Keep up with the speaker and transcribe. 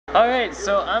All right,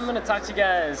 so I'm going to talk to you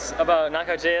guys about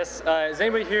Knockout.JS. Is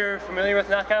anybody here familiar with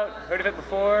Knockout? Heard of it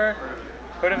before?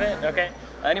 Heard of it? Okay.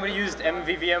 Anybody used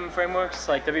MVVM frameworks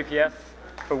like WPF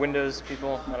for Windows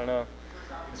people? I don't know.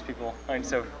 These people aren't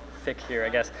so thick here, I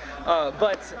guess.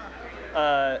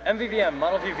 MVVM,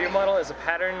 Model View View Model, is a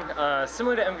pattern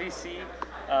similar to MVC,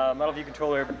 Model View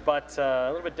Controller, but a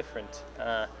little bit different.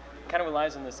 Kind of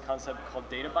relies on this concept called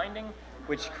data binding,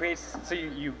 which creates, so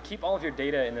you keep all of your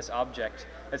data in this object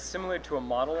that's similar to a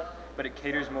model, but it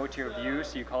caters more to your view,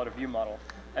 so you call it a view model.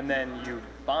 And then you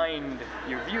bind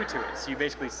your view to it. So you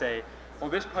basically say, well,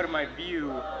 this part of my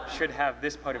view should have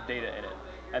this part of data in it.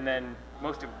 And then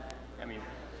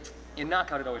in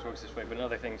Knockout it always works this way, but in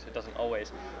other things it doesn't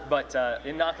always. But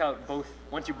in Knockout,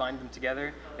 once you bind them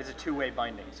together, it's a two-way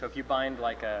binding. So if you bind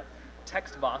like a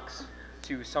text box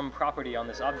to some property on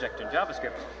this object in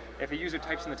JavaScript, if a user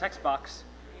types in the text box,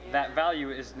 that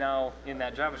value is now in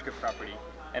that JavaScript property.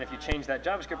 And if you change that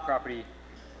JavaScript property,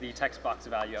 the text box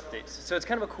value updates. So it's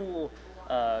kind of a cool,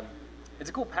 it's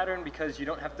a cool pattern because you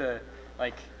don't have to,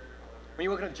 like, when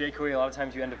you work on a jQuery, a lot of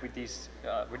times you end up with these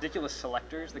ridiculous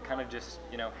selectors that kind of just,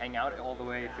 hang out all the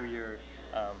way through your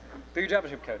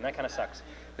JavaScript code, and that kind of sucks.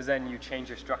 Because then you change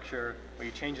your structure, or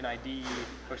you change an ID,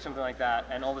 or something like that,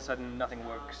 and all of a sudden nothing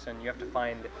works, and you have to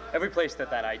find every place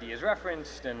that ID is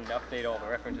referenced and update all the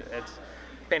references. It's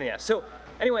a pain in the ass. So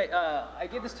anyway, I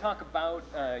gave this talk about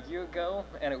a year ago,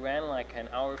 and it ran like an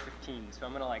hour 15, so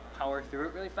I'm gonna power through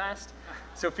it really fast.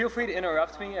 So feel free to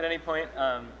interrupt me at any point.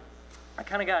 I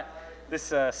kind of got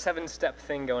this 7-step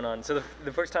thing going on. So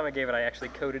the first time I gave it, I actually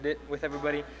coded it with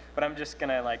everybody, but I'm just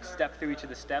gonna step through each of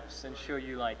the steps and show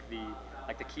you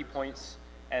the key points,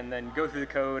 and then go through the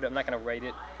code. I'm not gonna write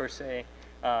it per se,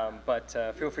 but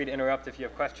feel free to interrupt if you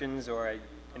have questions or I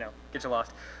get you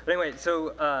lost. But anyway, so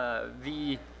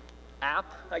the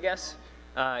app, I guess,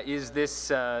 is this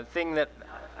thing that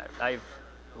I've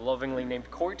lovingly named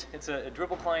Court. It's a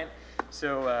Dribble client,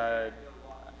 so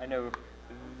I know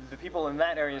the people in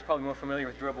that area is probably more familiar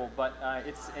with Dribble, but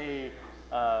it's a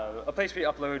place where you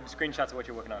upload screenshots of what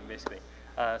you're working on, basically.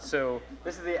 So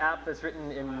this is the app that's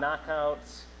written in Knockout.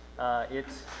 It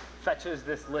fetches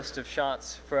this list of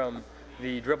shots from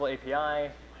the Dribble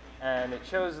API, and it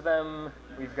shows them.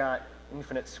 We've got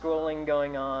infinite scrolling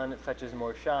going on. It fetches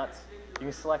more shots. You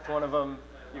can select one of them.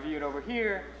 You view it over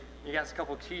here. You got a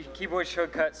couple keyboard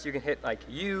shortcuts. You can hit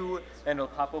U, and it'll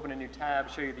pop open a new tab,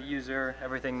 show you the user,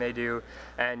 everything they do.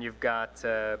 And you've got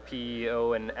P,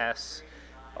 O, and S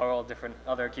are all different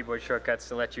other keyboard shortcuts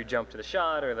to let you jump to the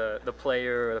shot or the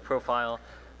player or the profile.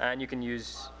 And you can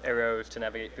use arrows to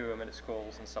navigate through them, and it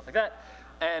scrolls and stuff like that.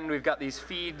 And we've got these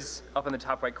feeds up in the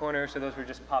top right corner. So those were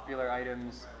just popular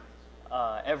items.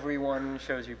 Everyone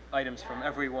shows you items from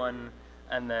everyone,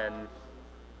 and then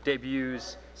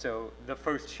debuts, so the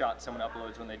first shot someone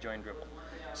uploads when they join Dribble.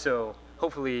 So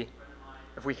hopefully,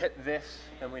 if we hit this,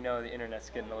 then we know the internet's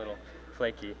getting a little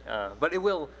flaky. But it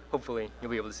will, hopefully,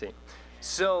 you'll be able to see.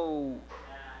 So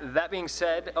that being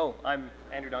said, I'm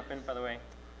Andrew Dunkman, by the way.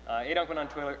 Dunkman on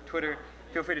Twitter.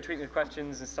 Feel free to tweet me with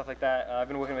questions and stuff like that. I've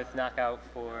been working with Knockout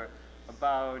for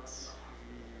about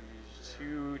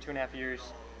 2.5 years,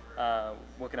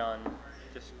 working on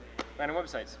just random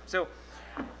websites. So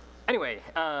anyway,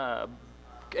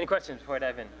 any questions before I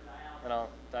dive in? And I'll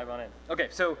dive on in. Okay,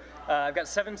 so I've got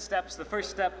 7 steps. The first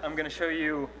step, I'm going to show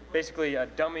you basically a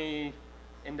dummy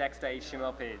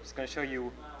index.html page. It's going to show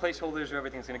you placeholders where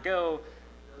everything's going to go.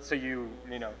 So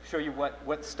show you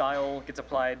what style gets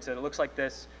applied. So it looks like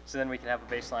this. So then we can have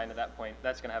a baseline at that point.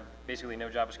 That's going to have basically no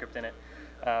JavaScript in it.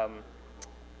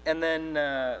 And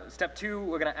then step 2,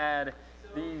 we're going to add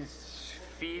these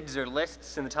feeds or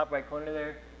lists in the top right corner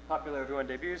there. Popular everyone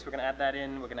debuts. We're going to add that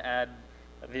in. We're going to add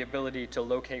the ability to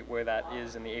locate where that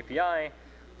is in the API.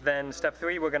 Then step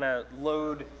 3, we're going to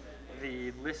load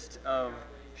the list of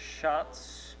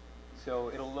shots.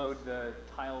 So it'll load the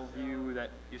tile view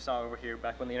that you saw over here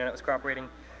back when the internet was cooperating.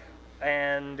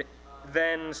 And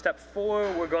then step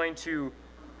 4, we're going to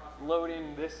load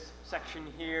in this section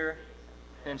here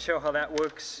and show how that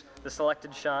works, the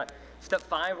selected shot. Step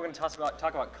 5, we're going to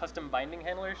talk about custom binding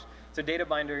handlers. So data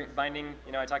binding,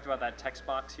 I talked about that text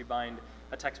box. You bind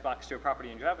a text box to a property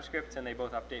in JavaScript, and they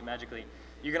both update magically.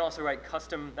 You can also write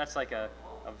custom, that's like a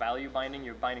value binding.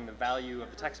 You're binding the value of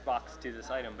the text box to this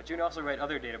item. But you can also write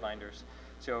other data binders.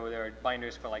 So there are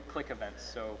binders for click events.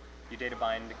 So you data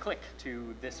bind click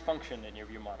to this function in your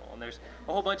view model. And there's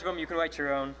a whole bunch of them. You can write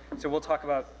your own. So we'll talk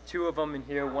about 2 of them in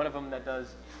here. One of them that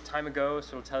does time ago,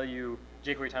 so it'll tell you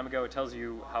jQuery time ago. It tells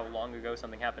you how long ago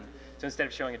something happened. So instead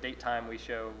of showing a date time, we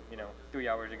show 3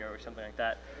 hours ago or something like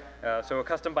that. So a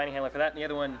custom binding handler for that, and the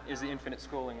other one is the infinite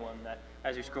scrolling one that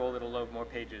as you scroll, it'll load more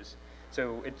pages.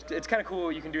 So it's kind of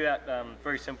cool. You can do that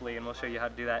very simply, and we'll show you how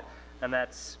to do that. And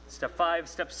that's step 5.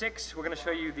 Step 6, we're going to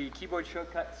show you the keyboard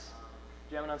shortcuts,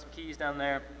 jamming on some keys down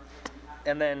there.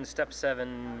 And then step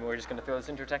 7, we're just going to throw this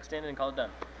intro text in and call it done.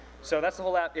 So that's the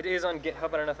whole app. It is on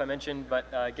GitHub. I don't know if I mentioned,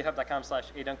 but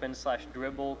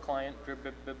github.com/adunkman/dribble client.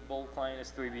 Dribble client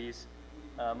is 3 B's,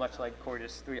 much like Chord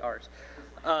is 3 R's.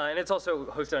 And it's also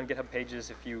hosted on GitHub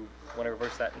pages if you want to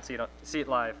reverse that and see it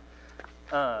live.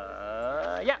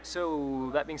 Yeah, so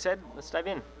that being said, let's dive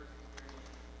in.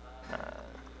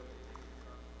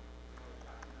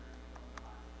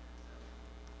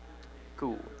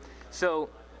 Cool. So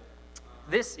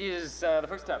this is the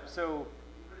first step. So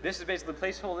this is basically the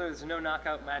placeholder. There's no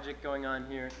knockout magic going on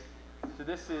here. So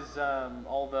this is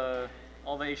all the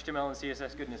HTML and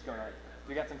CSS goodness going on.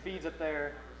 We got some feeds up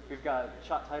there. We've got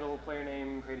shot title, player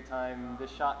name, created time, this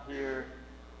shot here,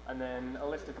 and then a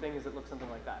list of things that look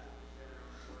something like that.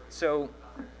 So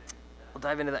we'll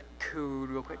dive into that code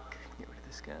real quick. Get rid of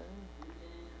this guy.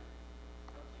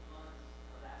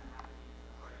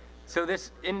 So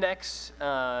this index,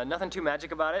 nothing too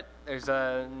magic about it. There's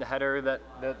a header, that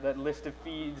list of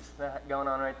feeds going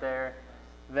on right there.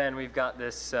 Then we've got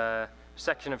this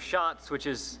section of shots, which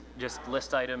is just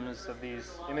list items of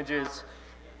these images.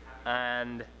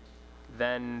 And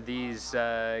then these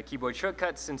keyboard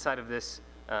shortcuts inside of this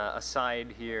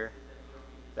aside here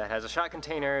that has a shot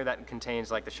container that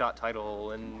contains like the shot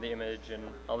title and the image and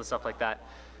all the stuff like that.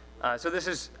 So this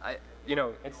is, you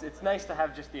know, it's nice to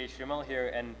have just the HTML here,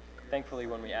 and thankfully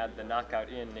when we add the knockout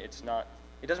in, it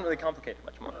doesn't really complicate it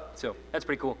much more. So that's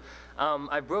pretty cool.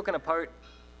 I've broken apart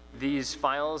these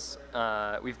files.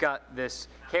 We've got this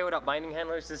ko.binding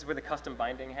handlers. This is where the custom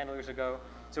binding handlers will go.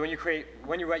 So when you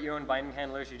write your own binding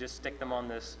handlers, you just stick them on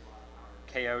this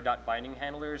ko.binding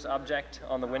handlers object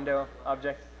on the window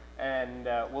object, and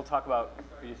we'll talk about,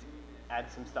 we just add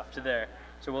some stuff to there.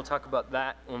 So we'll talk about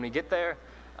that when we get there.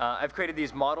 I've created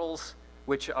these models,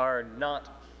 which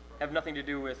have nothing to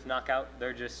do with Knockout.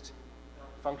 They're just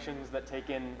functions that take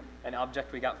in an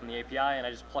object we got from the API, and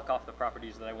I just pluck off the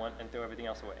properties that I want and throw everything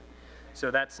else away.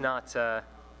 So that's not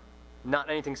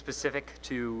anything specific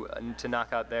to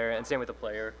Knockout there, and same with the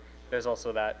player. There's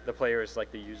also that. The player is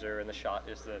like the user, and the shot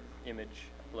is the image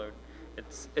upload.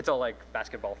 It's all like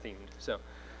basketball themed. So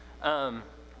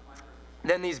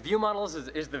then these view models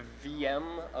is the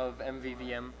VM of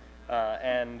MVVM,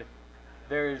 and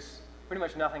there's pretty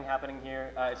much nothing happening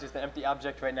here. It's just an empty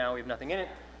object right now. We have nothing in it,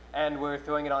 and we're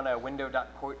throwing it on a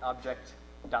window.court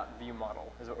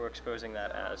object.viewModel is what we're exposing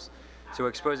that as. So we're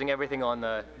exposing everything on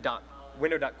the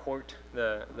window.court,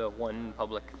 the one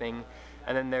public thing.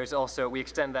 And then there's also, we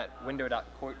extend that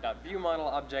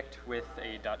window.court.viewModel object with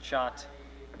a .shot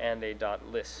and a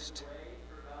 .list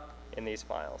in these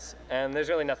files. And there's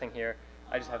really nothing here.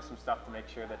 I just have some stuff to make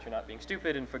sure that you're not being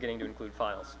stupid and forgetting to include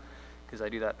files, because I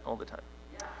do that all the time.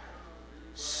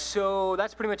 So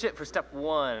that's pretty much it for step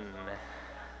 1.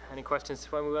 Any questions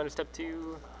before we move on to step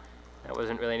 2? That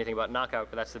wasn't really anything about Knockout,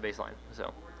 but that's the baseline.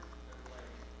 So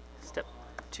step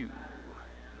 2.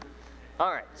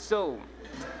 All right, so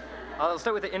I'll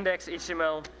start with the index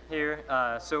HTML here.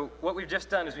 So what we've just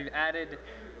done is we've added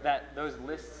those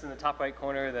lists in the top right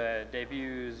corner, the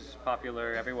debuts,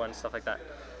 popular, everyone, stuff like that.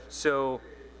 So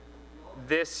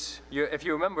this, if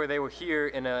you remember, they were here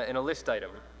in a list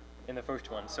item in the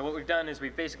first one. So what we've done is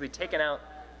we've basically taken out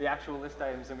the actual list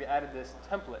items and we added this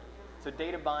template. So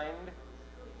data bind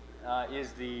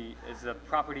is the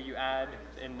property you add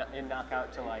in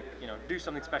Knockout to, like, you know, do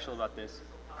something special about this.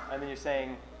 And then you're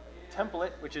saying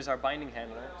template, which is our binding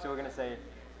handler. So we're going to say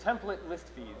template list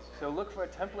feeds. So look for a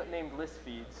template named list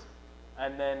feeds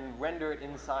and then render it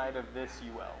inside of this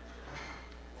UL.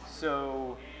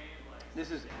 So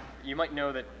this is, you might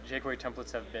know that jQuery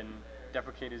templates have been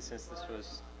deprecated since this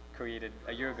was created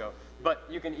a year ago. But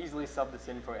you can easily sub this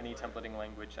in for any templating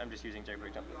language. I'm just using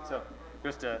jQuery template. So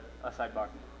just a sidebar.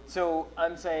 So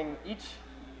I'm saying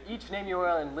each name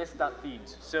URL and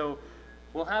list.feeds. So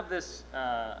we'll have this,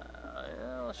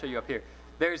 I'll show you up here.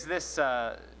 There's this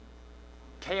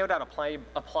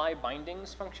ko.apply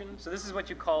bindings function. So this is what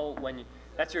you call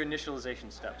that's your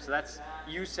initialization step. So that's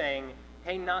you saying,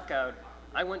 hey Knockout,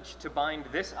 I want you to bind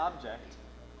this object,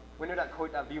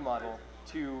 window.court.viewModel,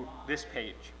 to this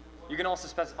page. You can also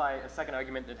specify a second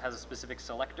argument that has a specific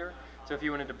selector. So if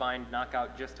you wanted to bind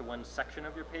Knockout just to one section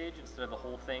of your page instead of the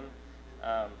whole thing,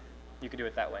 you can do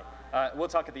it that way. We'll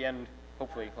talk at the end.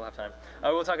 Hopefully we'll have time.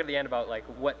 We'll talk at the end about like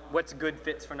what's good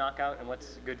fits for Knockout and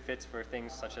what's good fits for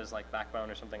things such as like Backbone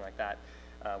or something like that.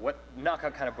 What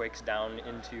Knockout kind of breaks down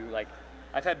into, like,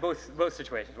 I've had both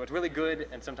situations where it's really good,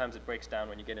 and sometimes it breaks down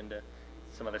when you get into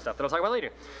some other stuff that I'll talk about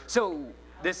later. So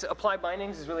this apply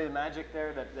bindings is really the magic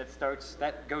there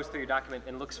that goes through your document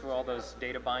and looks for all those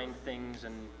data bind things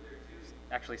and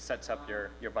actually sets up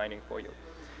your binding for you.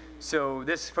 So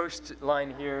this first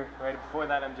line here, right before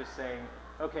that, I'm just saying,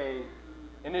 okay,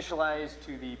 initialize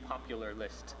to the popular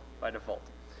list by default.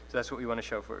 So that's what we want to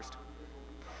show first.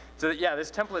 So yeah,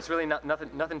 this template's really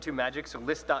nothing too magic. So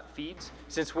list.feeds,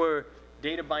 since we're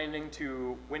data binding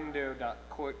to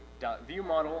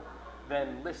window.court.viewModel,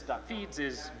 then list.feeds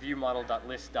is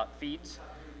viewModel.list.feeds.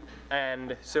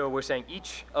 And so we're saying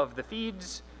each of the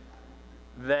feeds,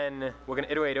 then we're going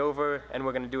to iterate over, and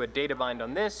we're going to do a data bind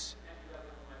on this.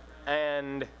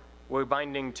 And we're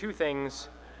binding two things,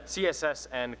 CSS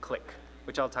and click,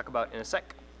 which I'll talk about in a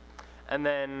sec. And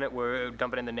then we're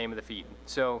dumping in the name of the feed.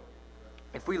 So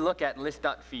if we look at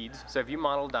list.feeds, so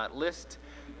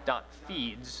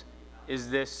viewModel.list.feeds is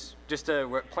this just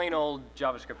a plain old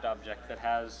JavaScript object that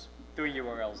has 3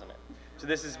 URLs in it. So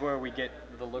this is where we get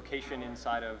the location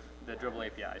inside of the Dribble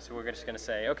API. So we're just going to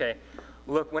say, okay,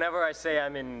 look, whenever I say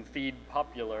I'm in feed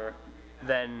popular,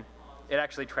 then it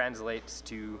actually translates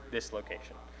to this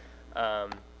location.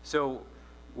 So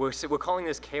we're calling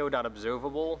this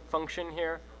ko.observable function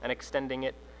here and extending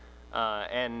it.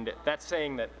 And that's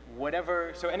saying that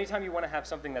whatever, so anytime you want to have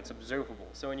something that's observable,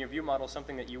 so in your view model,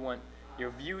 something that you want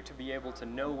your view to be able to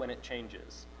know when it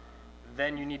changes,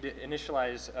 then you need to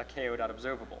initialize a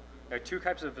ko.observable. There are two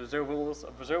types of observables,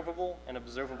 observable and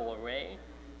observable array.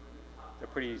 They're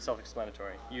pretty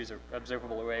self-explanatory. You use an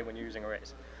observable array when you're using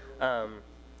arrays.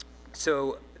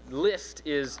 So list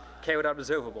is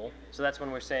ko.observable. So that's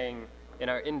when we're saying, in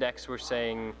our index, we're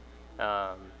saying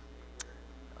up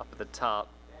at the top,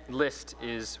 list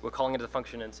is, we're calling it a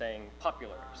function and saying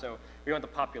popular. So we want the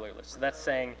popular list. So that's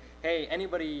saying, hey,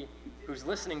 anybody who's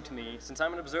listening to me, since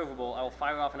I'm an observable, I will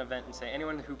fire off an event and say,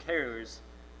 anyone who cares,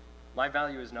 my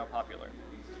value is now popular.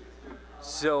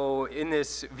 So in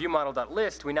this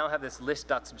viewModel.list, we now have this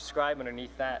list.subscribe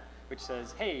underneath that, which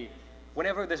says, hey,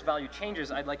 whenever this value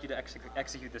changes, I'd like you to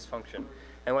execute this function.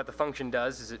 And what the function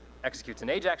does is it executes an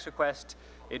AJAX request.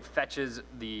 It fetches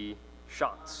the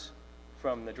shots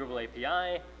from the Dribble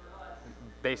API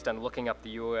based on looking up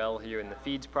the URL here in the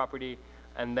feeds property.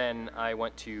 And then I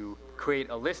want to create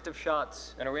a list of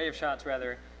shots, an array of shots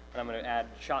rather, and I'm going to add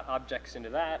shot objects into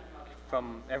that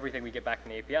from everything we get back from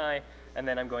the API. And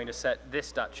then I'm going to set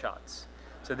this.shots.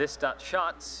 So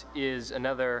this.shots is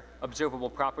another observable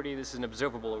property. This is an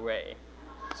observable array.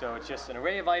 So it's just an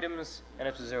array of items and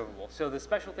it's observable. So the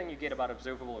special thing you get about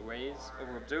observable arrays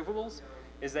over observables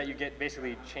is that you get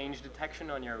basically change detection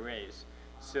on your arrays.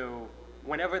 So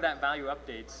whenever that value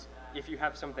updates, if you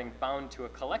have something bound to a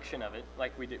collection of it,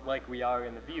 like we are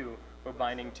in the view, we're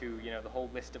binding to the whole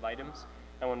list of items.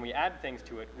 And when we add things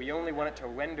to it, we only want it to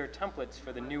render templates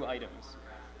for the new items.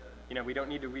 We don't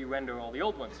need to re-render all the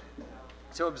old ones.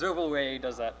 So observable array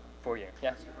does that for you.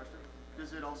 Yeah?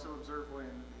 Does it also observe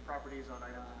when properties on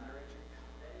items in the array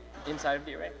change? Inside of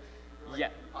the array? Yeah.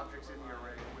 Objects in the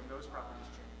array, when those properties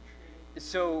change?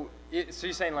 So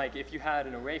you're saying like if you had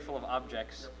an array full of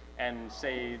objects and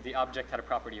say the object had a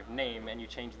property of name and you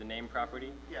change the name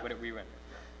property, would it re-render?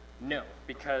 No,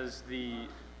 because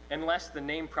unless the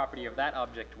name property of that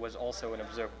object was also an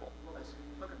observable.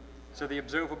 Okay. So the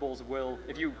observables will,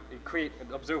 if you create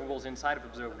observables inside of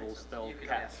observables, they'll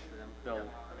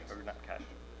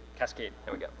cascade.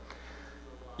 There we go.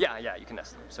 Yeah, you can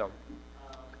nest them. So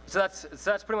that's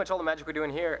pretty much all the magic we're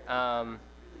doing here.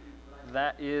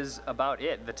 That is about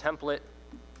it. The template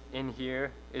in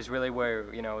here is really where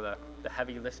the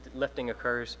heavy lifting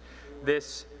occurs.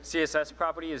 This CSS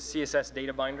property is CSS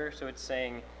data binder, so it's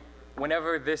saying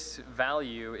whenever this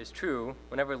value is true,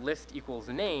 whenever list equals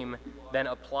name, then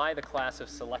apply the class of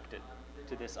selected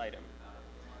to this item.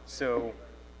 So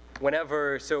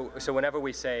whenever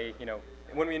we say,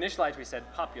 when we initialize, we said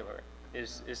popular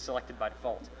is selected by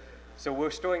default. So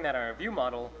we're storing that in our view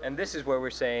model, and this is where we're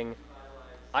saying,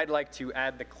 I'd like to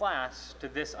add the class to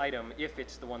this item if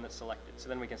it's the one that's selected. So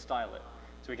then we can style it.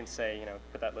 So we can say,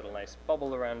 put that little nice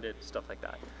bubble around it, stuff like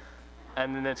that.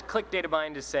 And then this click data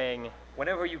bind is saying,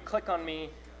 whenever you click on me,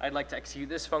 I'd like to execute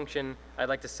this function. I'd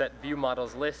like to set view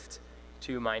models list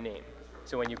to my name.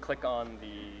 So when you click on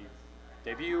the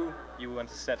debut, you want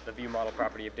to set the view model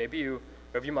property of debut,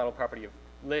 or view model property of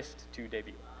list to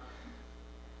debut.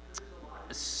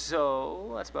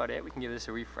 So that's about it. We can give this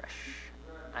a refresh.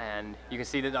 And you can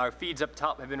see that our feeds up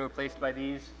top have been replaced by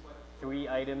these 3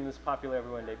 items, popular,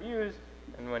 everyone, debuts.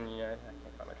 And when I can't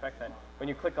find my trackpad. When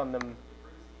you click on them,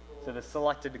 so the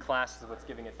selected class is what's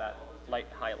giving it that light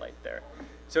highlight there.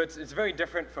 So it's very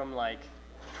different from like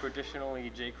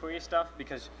traditionally jQuery stuff,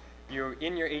 because you're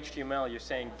in your HTML, you're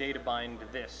saying data bind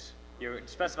this. You're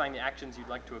specifying the actions you'd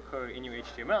like to occur in your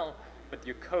HTML, but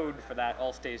your code for that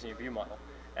all stays in your view model.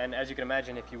 And as you can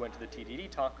imagine, if you went to the TDD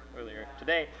talk earlier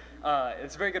today,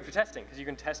 it's very good for testing, because you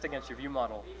can test against your view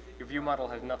model. Your view model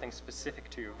has nothing specific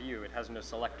to your view. It has no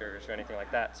selectors or anything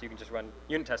like that, so you can just run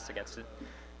unit tests against it.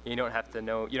 You don't have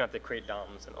to create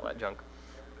DOMs and all that junk.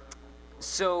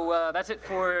 So that's it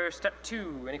for step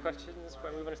 2. Any questions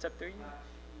before we move on to step 3?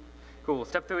 Cool.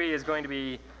 Step 3 is going to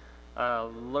be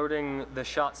loading the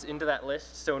shots into that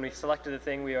list. So when we selected the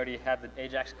thing, we already had the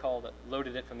AJAX call that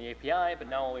loaded it from the API, but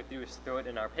now all we have to do is throw it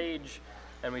in our page,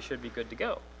 and we should be good to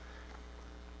go.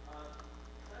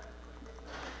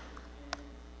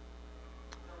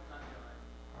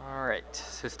 All right,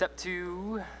 so step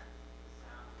 2.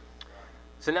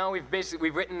 So now we've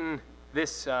written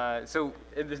this, so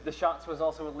the shots was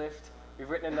also a list. We've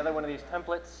written another one of these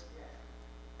templates,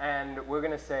 and we're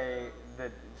going to say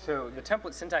that, so the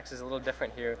template syntax is a little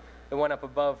different here. The one up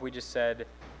above, we just said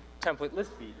template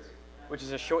list feeds, which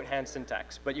is a shorthand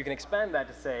syntax. But you can expand that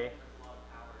to say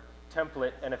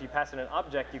template, and if you pass in an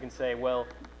object, you can say, well,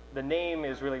 the name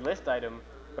is really list item,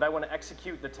 but I want to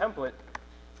execute the template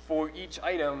for each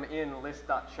item in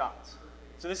list.shots.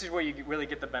 So this is where you really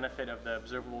get the benefit of the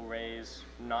observable arrays,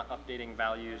 not updating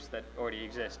values that already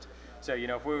exist. So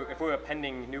if we're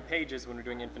appending new pages when we're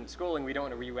doing infinite scrolling, we don't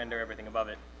want to re-render everything above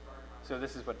it. So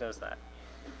this is what does that.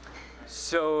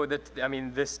 So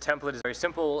this template is very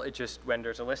simple. It just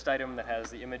renders a list item that has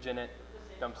the image in it,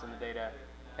 dumps in the data,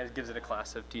 and it gives it a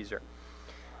class of teaser.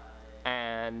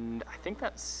 And I think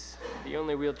that's the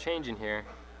only real change in here,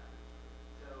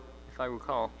 if I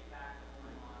recall.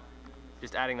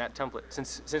 Just adding that template.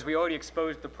 Since we already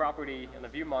exposed the property in the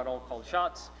view model called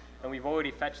shots, and we've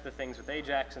already fetched the things with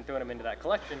AJAX and thrown them into that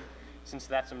collection, since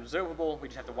that's observable, we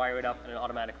just have to wire it up and it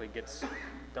automatically gets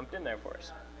dumped in there for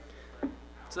us.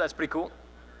 So that's pretty cool.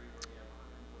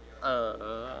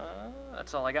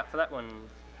 That's all I got for that one.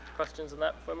 Questions on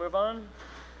that before we move on?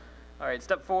 All right,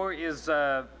 step 4 is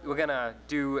we're gonna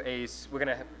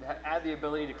add the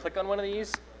ability to click on one of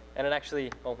these, and it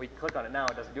actually, well, we click on it now,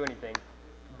 it doesn't do anything.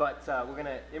 But we're going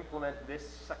to implement this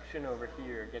section over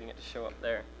here, getting it to show up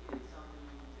there.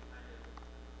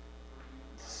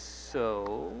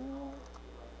 So,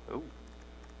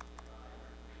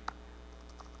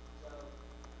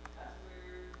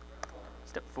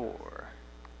 step 4.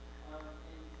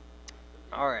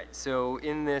 All right, so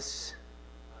in this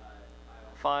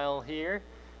file here,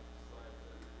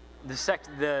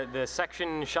 the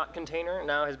section shot container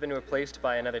now has been replaced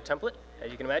by another template, as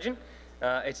you can imagine.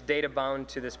 It's data bound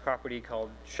to this property called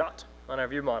shot on our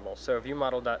view model. So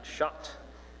viewModel.shot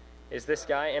is this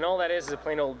guy, and all that is a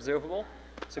plain old observable.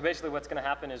 So basically what's going to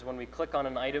happen is when we click on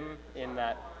an item in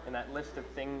that list of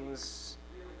things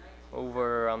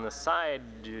over on the side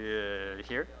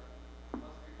here,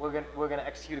 we're going to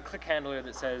execute a click handler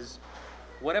that says,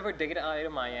 whatever data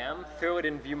item I am, throw it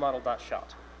in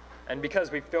viewModel.shot. And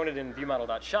because we've thrown it in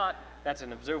viewModel.shot, that's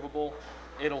an observable.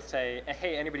 It'll say,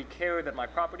 hey, anybody care that my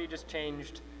property just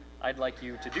changed? I'd like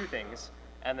you to do things.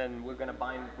 And then we've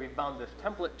bound this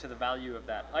template to the value of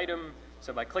that item.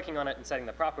 So by clicking on it and setting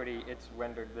the property, it's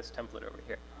rendered this template over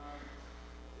here.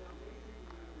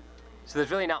 So there's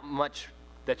really not much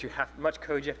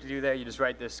code you have to do there. You just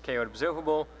write this KO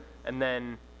observable, and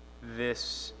then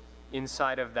this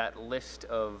inside of that list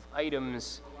of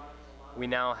items, we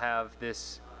now have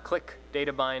this click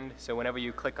data bind. So whenever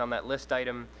you click on that list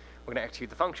item, we're going to execute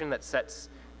the function that sets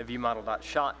the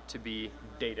viewModel.shot to be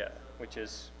data, which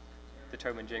is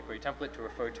determined jQuery template to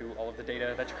refer to all of the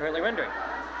data that you're currently rendering.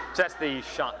 So that's the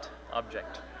shot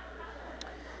object.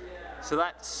 So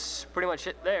that's pretty much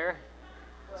it there.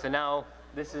 So now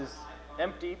this is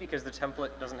empty because the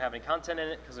template doesn't have any content in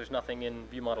it because there's nothing in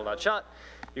viewModel.shot.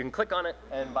 You can click on it,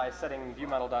 and by setting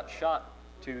viewModel.shot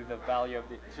to the value of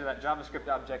to that JavaScript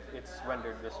object, it's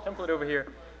rendered this template over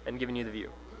here and given you the view.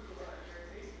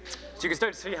 So you can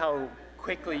start to see how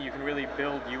quickly you can really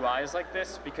build UIs like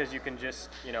this, because you can just,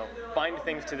 bind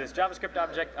things to this JavaScript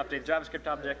object, update the JavaScript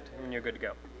object, and you're good to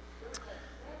go.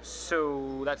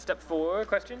 So that's step 4.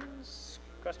 Questions?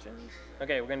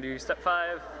 Okay, we're going to do step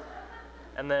 5,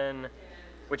 and then,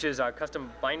 which is our custom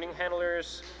binding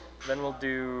handlers. Then we'll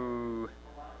do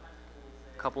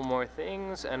a couple more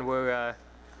things, and we're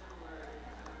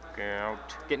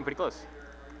getting pretty close.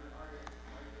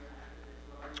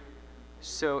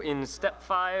 So in step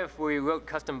 5, we wrote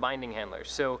custom binding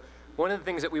handlers. So one of the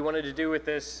things that we wanted to do with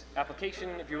this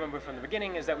application, if you remember from the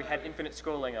beginning, is that we had infinite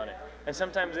scrolling on it. And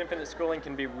sometimes infinite scrolling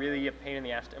can be really a pain in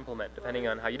the ass to implement, depending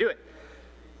on how you do it.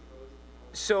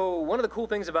 So one of the cool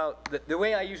things about the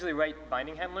way I usually write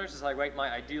binding handlers is I write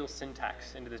my ideal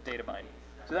syntax into this data bind.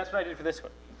 So that's what I did for this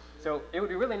one. So it would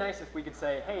be really nice if we could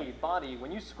say, hey, body,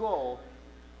 when you scroll,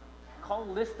 call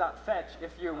list.fetch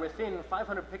if you're within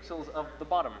 500 pixels of the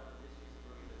bottom.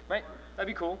 Right? That'd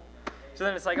be cool. So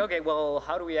then it's like, okay, well,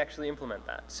 how do we actually implement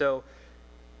that? So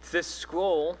this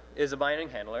scroll is a binding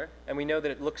handler, and we know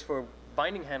that it looks for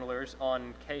binding handlers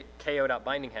on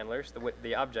ko.binding handlers,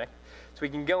 the object. So we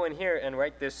can go in here and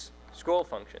write this scroll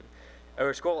function,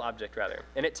 or scroll object rather.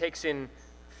 And it takes in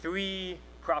 3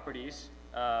 properties.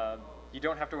 You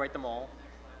don't have to write them all.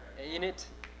 Init,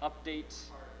 update,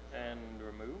 and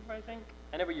remove, I think.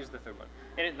 I never used the third one.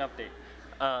 Init and update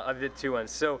are the 2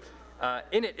 ones. So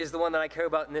init is the one that I care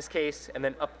about in this case, and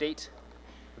then update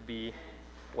would be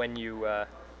when you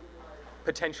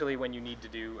potentially when you need to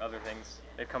do other things.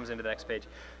 It comes into the next page.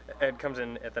 It comes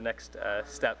in at the next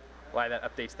step, why that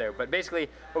update's there. But basically,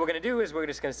 what we're going to do is we're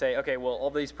just going to say, okay, well,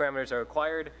 all these parameters are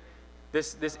required.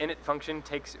 This init function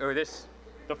takes, or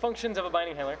the functions of a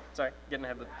binding handler, sorry, getting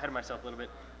ahead of myself a little bit,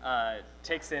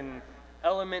 takes in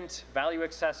element, value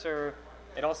accessor.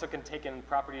 It also can take in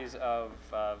properties of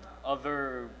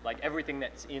other, like everything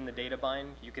that's in the data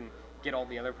bind. You can get all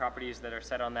the other properties that are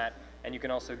set on that, and you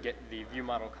can also get the view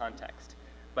model context.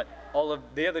 But all of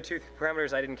the other 2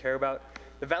 parameters I didn't care about.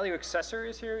 The value accessor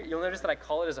is here. You'll notice that I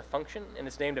call it as a function, and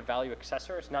it's named a value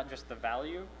accessor. It's not just the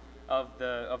value of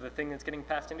the thing that's getting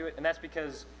passed into it, and that's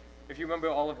because if you remember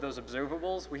all of those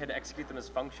observables, we had to execute them as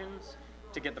functions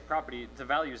to get the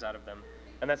values out of them.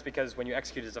 And that's because when you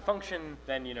execute it as a function,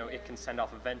 then it can send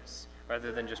off events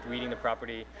rather than just reading the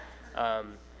property.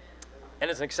 And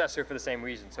it's an accessor for the same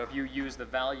reason. So if you use the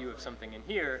value of something in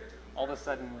here, all of a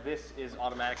sudden this is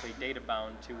automatically data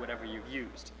bound to whatever you've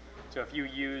used. So if you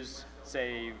use,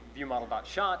 say,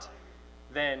 viewModel.shot,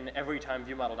 then every time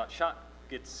viewModel.shot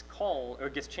gets called, or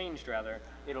gets changed rather,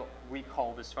 it'll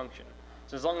recall this function.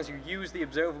 So as long as you use the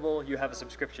observable, you have a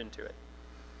subscription to it.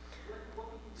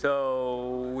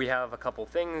 So we have a couple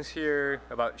things here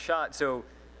about shot. So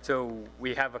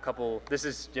we have a couple, this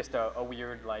is just a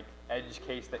weird like edge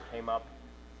case that came up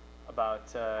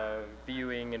about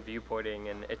viewing and viewporting,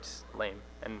 and it's lame.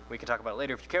 And we can talk about it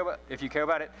later if you care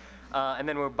about it. And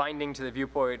then we're binding to the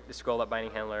viewport, the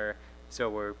scroll.binding handler. So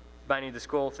we're binding to the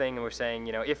scroll thing, and we're saying,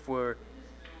 if we're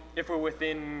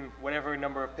within whatever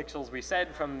number of pixels we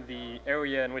said from the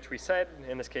area in which we said,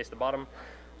 in this case the bottom,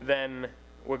 then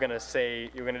we're going to say,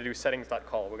 you're going to do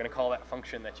settings.call. We're going to call that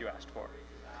function that you asked for.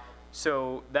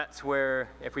 So that's where,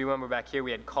 if we remember back here,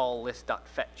 we had call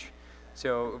list.fetch.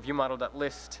 So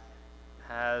viewModel.list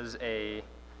has a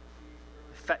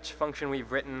fetch function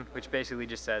we've written, which basically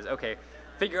just says, okay,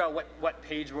 figure out what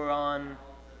page we're on,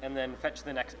 and then fetch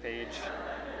the next page.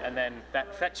 And then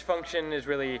that fetch function is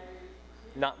really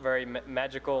not very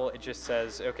magical. It just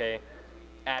says, okay,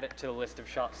 add it to the list of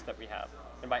shots that we have.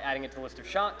 And by adding it to the list of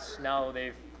shots, now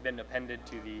they've been appended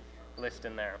to the list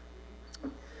in there.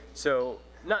 So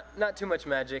not too much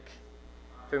magic.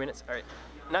 3 minutes, all right.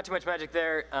 Not too much magic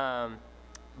there,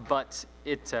 but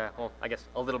well, I guess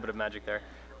a little bit of magic there.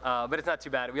 But it's not too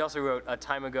bad. We also wrote a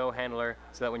time ago handler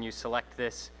so that when you select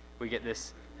this, we get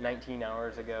this 19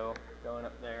 hours ago going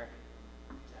up there.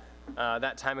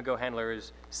 That time ago handler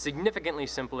is significantly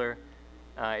simpler.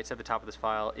 It's at the top of this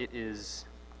file. It is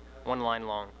 1 line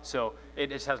long. So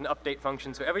it just has an update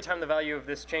function. So every time the value of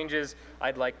this changes,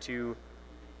 I'd like to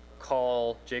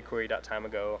call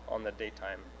jQuery.timeago on the date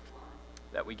time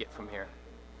that we get from here.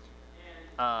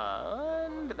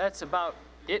 And that's about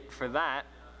it for that.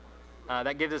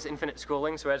 That gives us infinite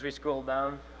scrolling. So as we scroll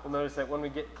down, we'll notice that when we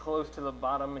get close to the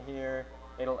bottom here,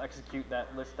 it'll execute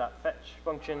that list.fetch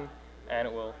function, and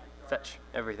it will fetch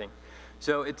everything.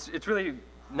 So it's really,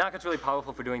 Knockout's really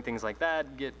powerful for doing things like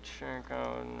that. Git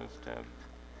shortcode,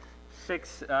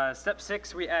 step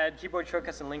 6, we add keyboard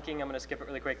shortcuts and linking. I'm going to skip it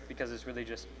really quick because it's really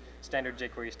just standard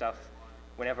jQuery stuff.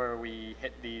 Whenever we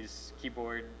hit these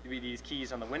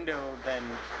keys on the window, then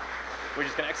we're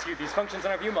just going to execute these functions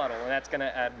on our view model, and that's going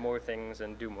to add more things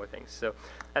and do more things. So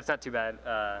that's not too bad.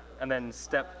 And then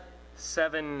step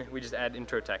 7, we just add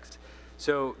intro text.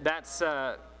 So that's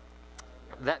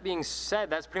that being said,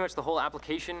 that's pretty much the whole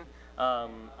application.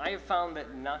 I have found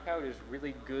that Knockout is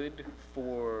really good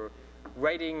for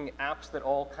writing apps that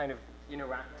all kind of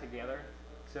interact together.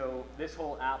 So this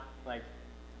whole app, like,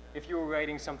 if you were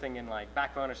writing something in like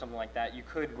Backbone or something like that, you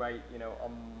could write, a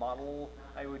model,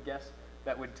 I would guess,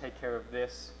 that would take care of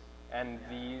this and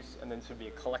these, and then this would be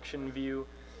a collection view.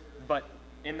 But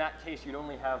in that case, you'd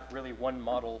only have really 1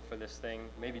 model for this thing,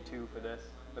 maybe 2 for this,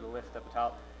 for the list at the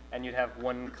top, and you'd have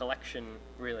 1 collection,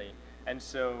 really. And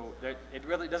so it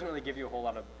really doesn't really give you a whole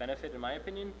lot of benefit, in my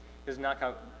opinion, because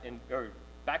or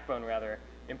Backbone rather,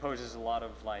 imposes a lot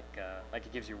of like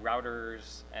it gives you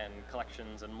routers and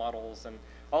collections and models and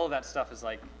all of that stuff is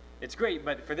like, it's great,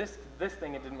 but for this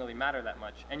thing it didn't really matter that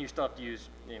much, and you still have to use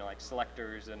like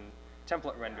selectors and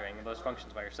template rendering and those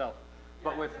functions by yourself.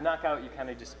 But with Knockout, you kind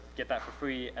of just get that for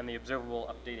free, and the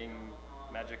observable updating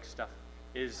magic stuff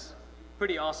is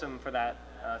pretty awesome for that,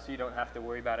 so you don't have to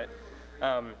worry about it.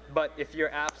 But if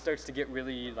your app starts to get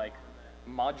really like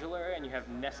modular and you have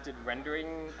nested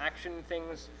rendering action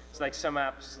things, so like some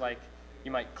apps, like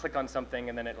you might click on something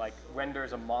and then it like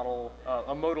renders a modal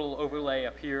overlay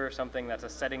up here or something that's a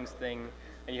settings thing,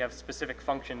 and you have specific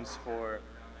functions for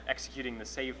executing the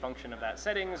save function of that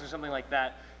settings or something like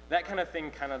that. That kind of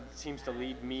thing kind of seems to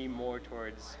lead me more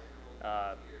towards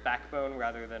Backbone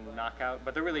rather than Knockout,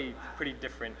 but they're really pretty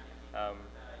different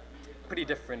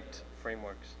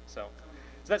frameworks. So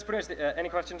that's pretty much any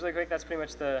questions really quick? That's pretty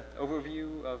much the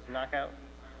overview of Knockout,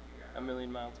 a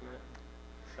million miles a minute.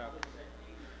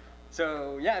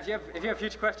 So yeah, if you have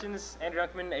future questions, Andrew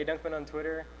Dunkman, Dunkman on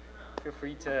Twitter, feel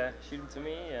free to shoot them to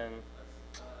me, and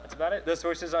that's about it. The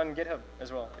source is on GitHub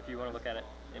as well, if you want to look at it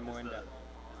in more in depth.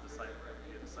 Is the site?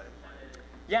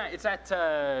 Yeah, it's at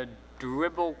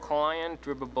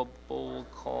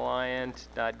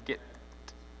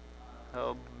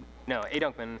dribbleclient.github. No,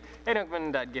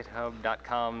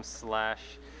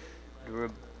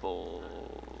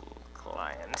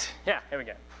 adunkman.github.com/dribbleclient. Yeah, here we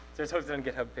go. So it's hosted on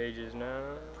GitHub pages now.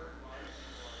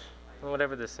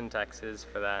 Whatever the syntax is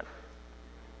for that.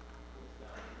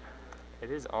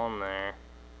 It is on there.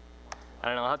 I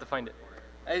don't know, I'll have to find it.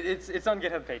 It's on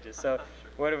GitHub pages, so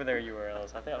whatever their URL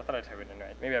is. I thought I typed it in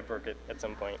right. Maybe I broke it at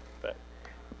some point, but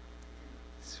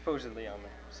it's supposedly on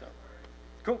there, so.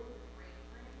 Cool.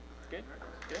 Good?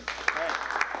 Good? All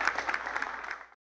right.